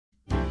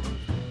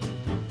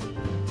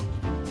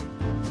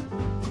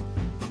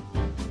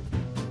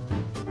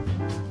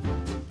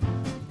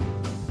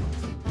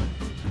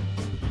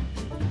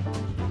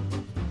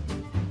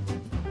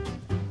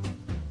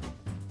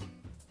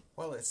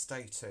it's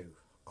day 2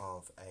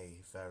 of a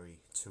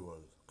very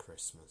Tsjoe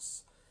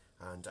Christmas,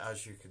 and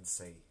as you can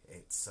see,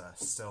 it's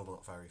still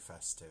not very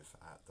festive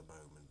at the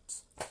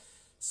moment.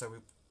 So we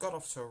got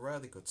off to a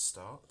really good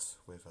start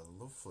with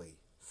a lovely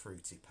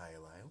fruity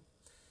pale ale,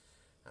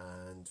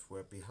 and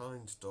we're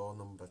behind door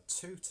number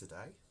 2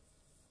 today.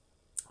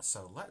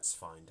 So let's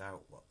find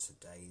out what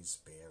today's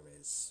beer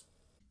is.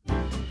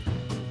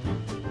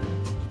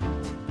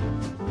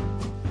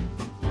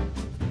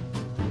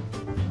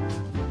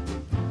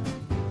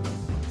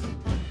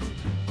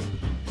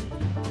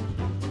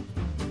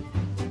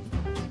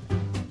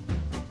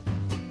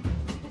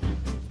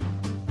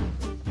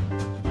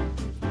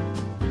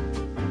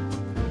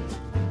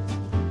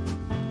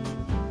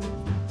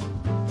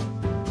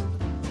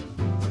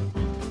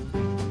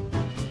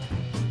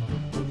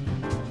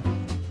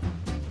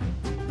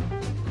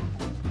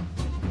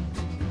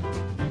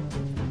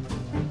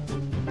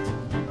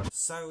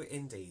 So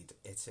indeed,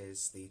 it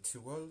is the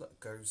Tsjoe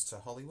Goes to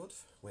Hollywood,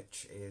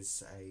 which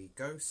is a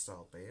Go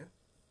style beer,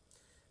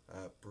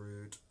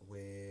 brewed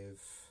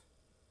with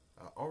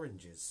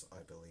oranges,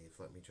 I believe.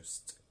 Let me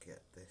just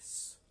get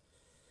this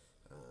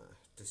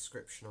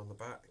description on the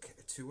back.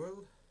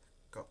 Tsjoe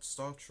got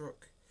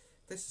starstruck.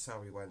 This is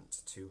how he went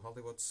to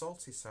Hollywood.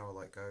 Salty sour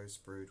like Goes,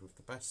 brewed with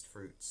the best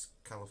fruits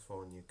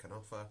California can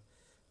offer,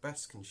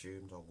 best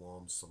consumed on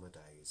warm summer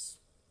days.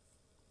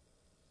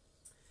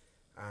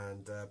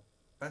 And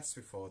best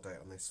before date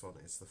on this one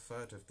is the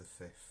 3rd of the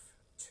 5th,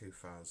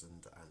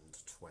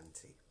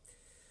 2020.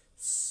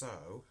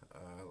 So,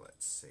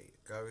 let's see.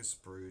 Goes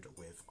brewed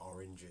with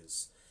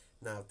oranges.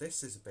 Now,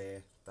 this is a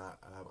beer that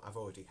I've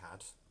already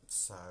had,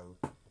 so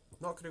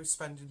not going to be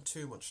spending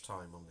too much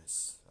time on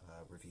this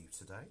review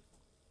today.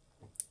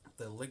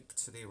 The link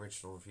to the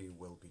original review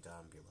will be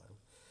down below.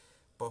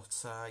 But,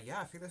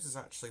 yeah, I think this is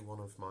actually one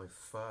of my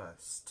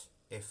first,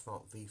 if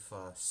not the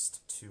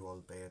first,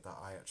 Tsjoe beer that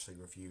I actually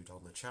reviewed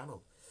on the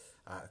channel.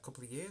 A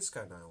couple of years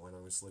ago now, when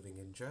I was living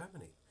in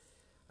Germany,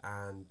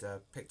 and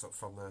picked up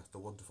from the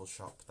wonderful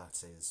shop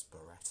that is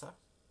Beretta,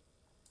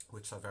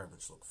 which I very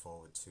much look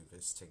forward to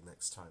visiting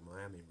next time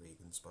I am in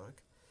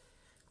Regensburg.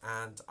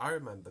 And I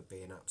remember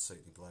being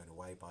absolutely blown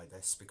away by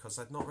this, because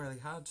I'd not really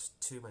had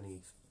too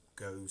many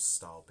Go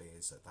style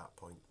beers at that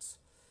point.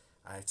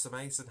 It's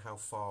amazing how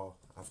far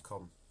I've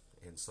come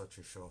in such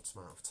a short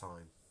amount of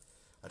time.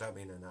 I don't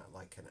mean in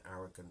like an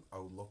arrogant,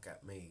 oh look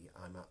at me,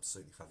 I'm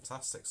absolutely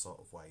fantastic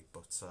sort of way,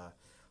 but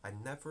I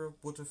never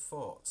would have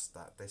thought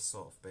that this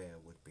sort of beer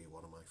would be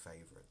one of my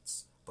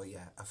favourites. But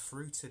yeah, a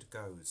fruited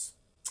Goes,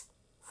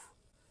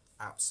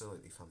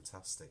 absolutely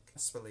fantastic.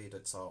 Kasper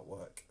Ledet's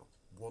artwork,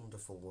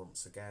 wonderful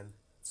once again.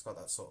 It's got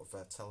that sort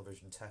of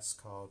television test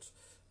card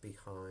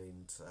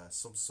behind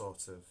some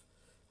sort of,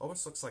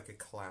 almost looks like a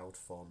cloud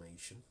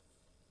formation.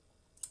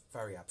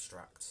 Very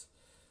abstract.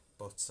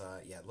 But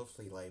yeah,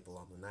 lovely label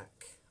on the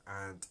neck,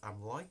 and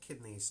I'm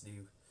liking these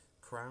new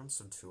crowns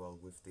from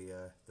Tsjoe with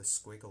the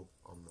squiggle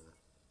on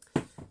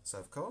there. So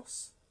of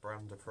course,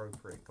 brand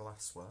appropriate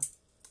glassware.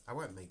 I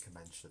won't make a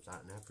mention of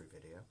that in every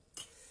video.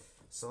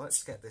 So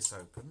let's get this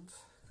opened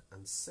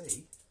and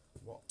see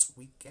what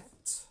we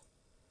get.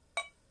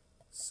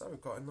 So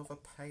we've got another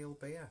pale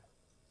beer.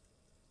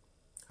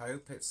 I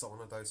hope it's not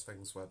one of those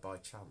things where by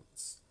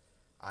chance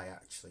I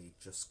actually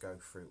just go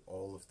through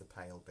all of the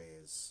pale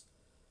beers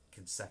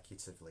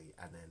consecutively,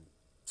 and then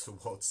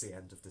towards the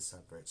end of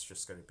December it's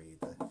just going to be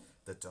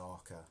the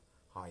darker,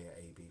 higher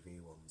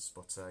ABV ones.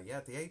 But yeah,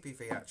 the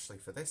ABV actually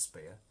for this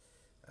beer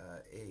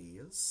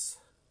is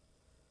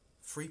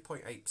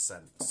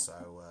 3.8%,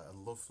 so a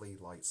lovely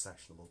light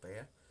sessionable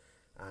beer,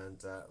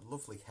 and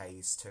lovely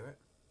haze to it.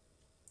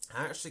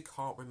 I actually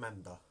can't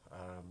remember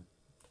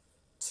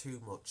too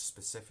much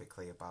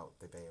specifically about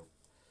the beer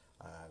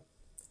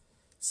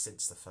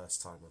since the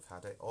first time I've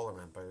had it. All I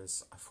remember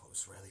is I thought it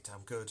was really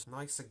damn good.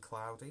 Nice and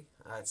cloudy.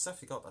 It's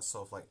definitely got that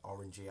sort of like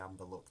orangey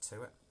amber look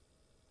to it.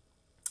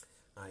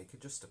 You can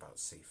just about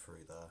see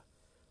through there.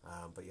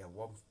 But yeah,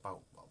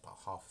 about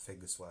half a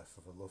finger's worth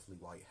of a lovely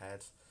white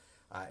head.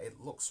 It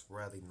looks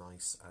really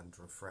nice and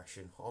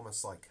refreshing,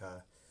 almost like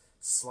a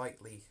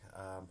slightly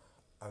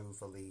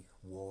overly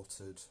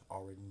watered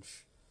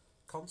orange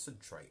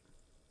concentrate.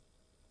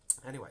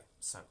 Anyway,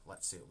 so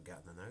let's see what we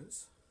get in the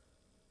nose.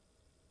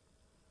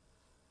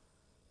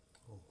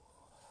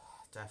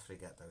 Definitely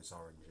get those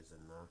oranges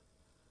in there.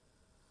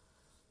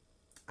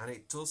 And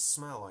it does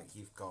smell like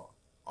you've got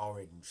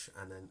orange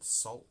and then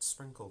salt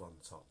sprinkled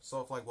on top.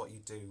 Sort of like what you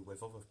do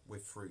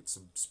with fruits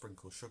and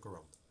sprinkle sugar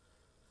on.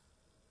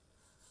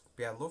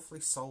 But yeah,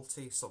 lovely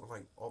salty, sort of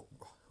like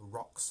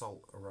rock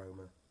salt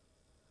aroma.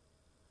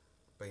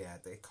 But yeah,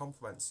 it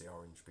complements the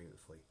orange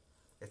beautifully.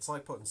 It's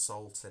like putting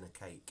salt in a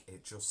cake,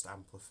 it just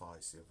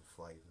amplifies the other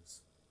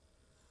flavours.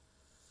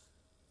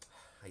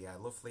 Yeah,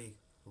 lovely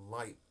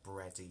light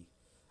bready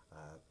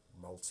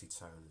malty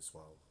tone as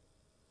well.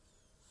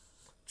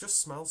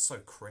 Just smells so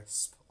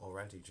crisp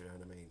already, do you know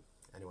what I mean?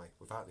 Anyway,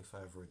 without any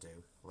further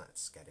ado,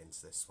 let's get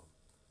into this one.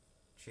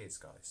 Cheers,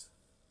 guys.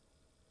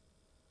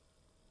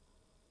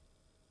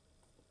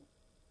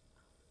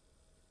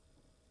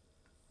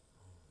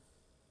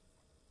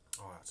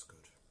 That's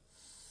good.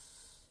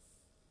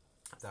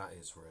 That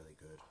is really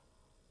good.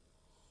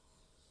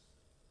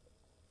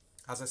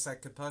 As I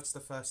said, compared to the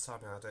first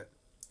time I had it,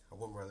 I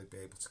wouldn't really be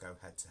able to go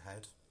head to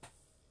head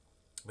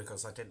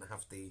because I didn't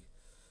have the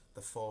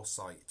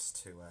foresight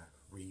to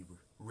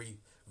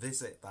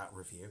revisit that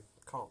review.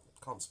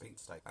 Can't speak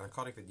today, and I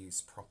can't even use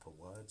proper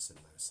words in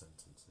those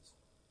sentences.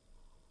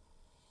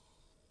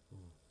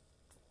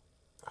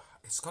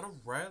 It's got a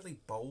rarely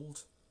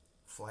bold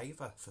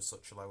flavour for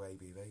such a low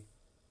ABV,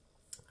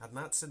 and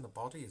that's in the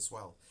body as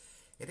well.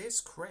 It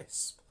is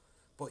crisp,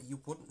 but you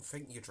wouldn't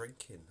think you're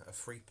drinking a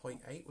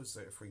 3.8, was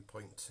it a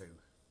 3.2?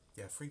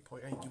 Yeah,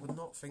 3.8. You would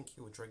not think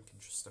you were drinking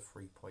just a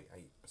 3.8%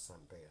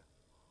 beer.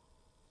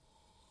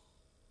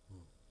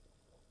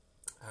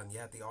 And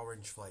yeah, the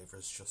orange flavour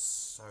is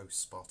just so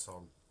spot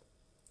on.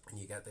 And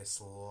you get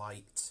this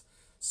light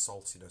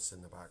saltiness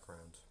in the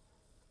background.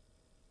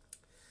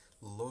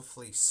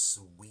 Lovely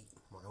sweet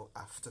mild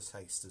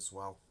aftertaste as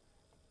well.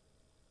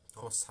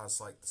 Almost has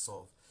like the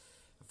sort of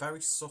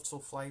very subtle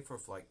flavour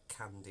of like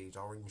candied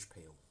orange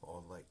peel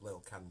or like little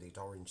candied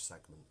orange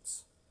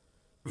segments.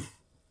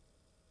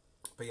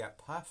 But yeah,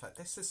 perfect.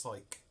 This is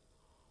like,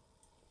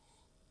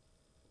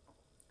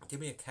 give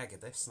me a keg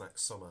of this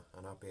next summer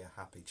and I'll be a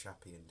happy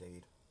chappy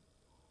indeed.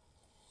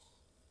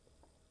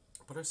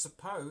 But I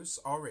suppose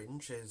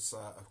orange is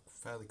a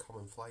fairly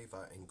common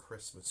flavour in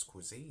Christmas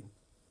cuisine.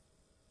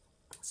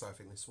 So I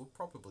think this will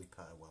probably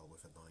pair well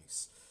with a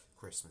nice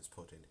Christmas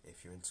pudding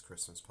if you're into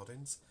Christmas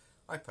puddings.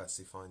 I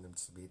personally find them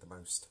to be the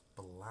most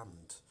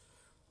bland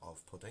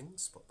of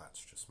puddings, but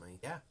that's just me.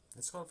 Yeah,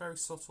 it's got a very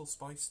subtle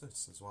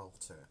spiciness as well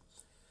to it.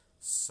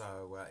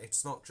 So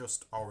it's not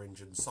just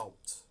orange and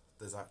salt.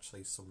 There's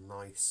actually some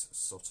nice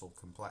subtle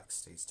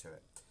complexities to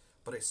it.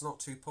 But it's not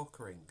too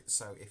puckering.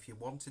 So if you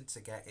wanted to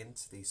get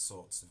into these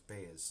sorts of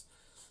beers,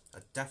 I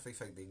definitely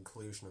think the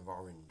inclusion of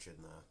orange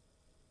in there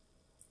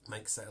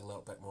makes it a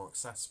little bit more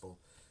accessible.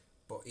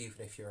 But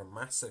even if you're a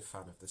massive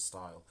fan of the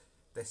style,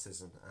 this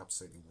is an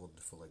absolutely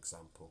wonderful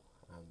example.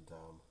 And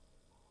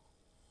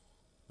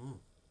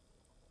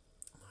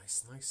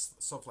nice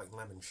sort of like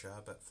lemon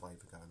sherbet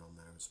flavour going on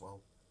there as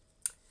well.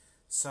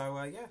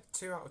 So yeah,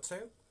 2 out of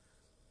 2.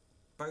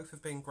 Both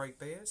have been great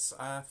beers.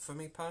 For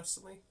me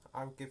personally,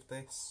 I would give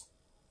this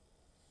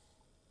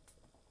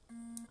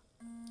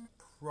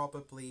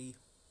probably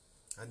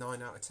a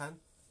 9 out of 10.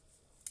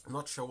 I'm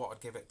not sure what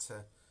I'd give it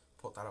to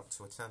put that up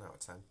to a 10 out of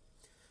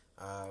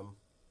 10.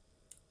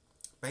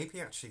 Maybe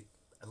actually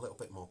a little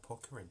bit more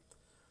puckering.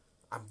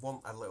 I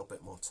want a little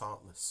bit more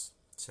tartness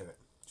to it.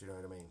 Do you know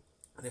what I mean?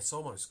 And it's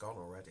almost gone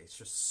already. It's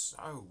just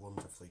so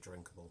wonderfully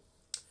drinkable.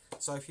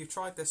 So if you've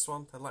tried this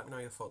one, then let me know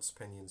your thoughts and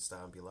opinions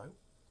down below.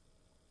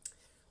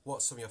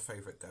 What's some of your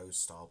favourite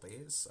Ghost style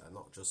beers?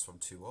 Not just from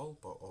Tsjoe,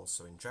 but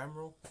also in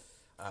general.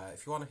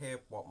 If you want to hear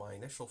what my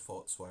initial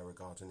thoughts were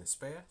regarding this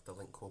beer, the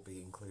link will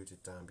be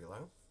included down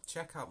below.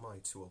 Check out my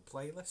Tsjoe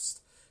playlist.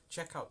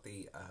 Check out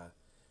the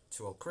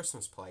Tsjoe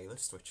Christmas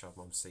playlist, which I'm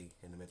obviously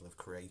in the middle of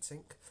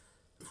creating.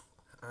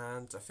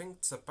 And I think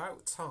it's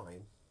about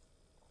time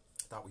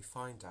that we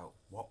find out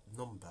what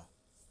number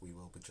we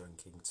will be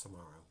drinking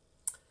tomorrow.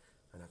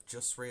 And I've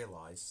just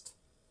realised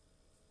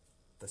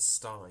the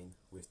stein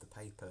with the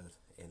paper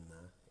in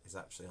there is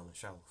actually on the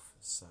shelf.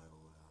 So,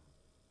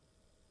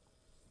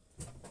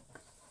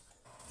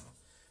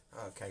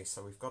 okay,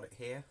 so we've got it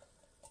here.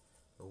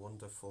 The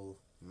wonderful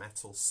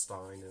metal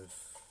stein of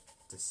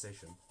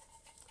decision.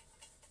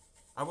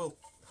 I will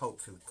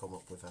hopefully come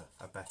up with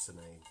a better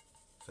name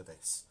for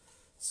this.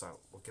 So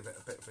we'll give it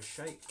a bit of a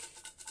shake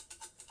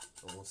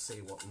and we'll see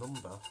what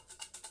number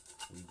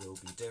we will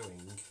be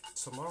doing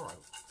tomorrow.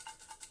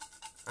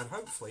 And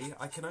hopefully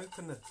I can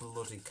open the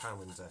bloody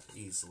calendar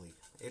easily.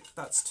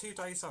 That's 2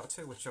 days out of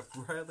 2, which I've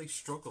really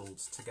struggled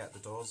to get the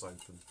doors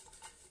open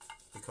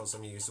because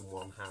I'm using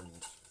one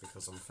hand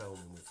because I'm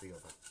filming with the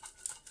other.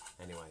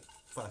 Anyway,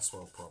 first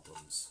world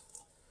problems.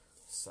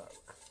 So,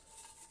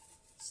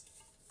 let's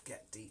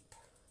get deep.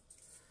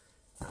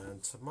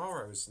 And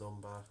tomorrow's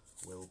number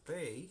will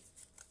be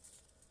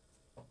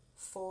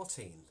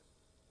 14.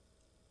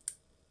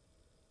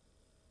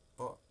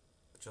 But,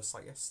 just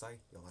like yesterday,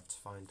 you'll have to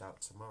find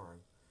out tomorrow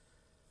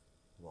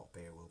what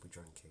beer we'll be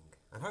drinking.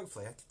 And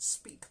hopefully I can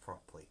speak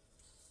properly.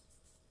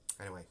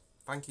 Anyway,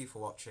 thank you for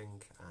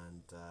watching,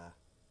 and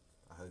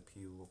I hope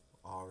you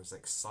are as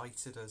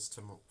excited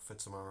for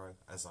tomorrow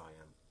as I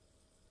am.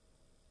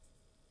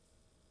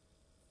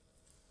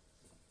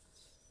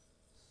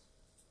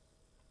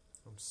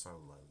 I'm so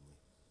lonely.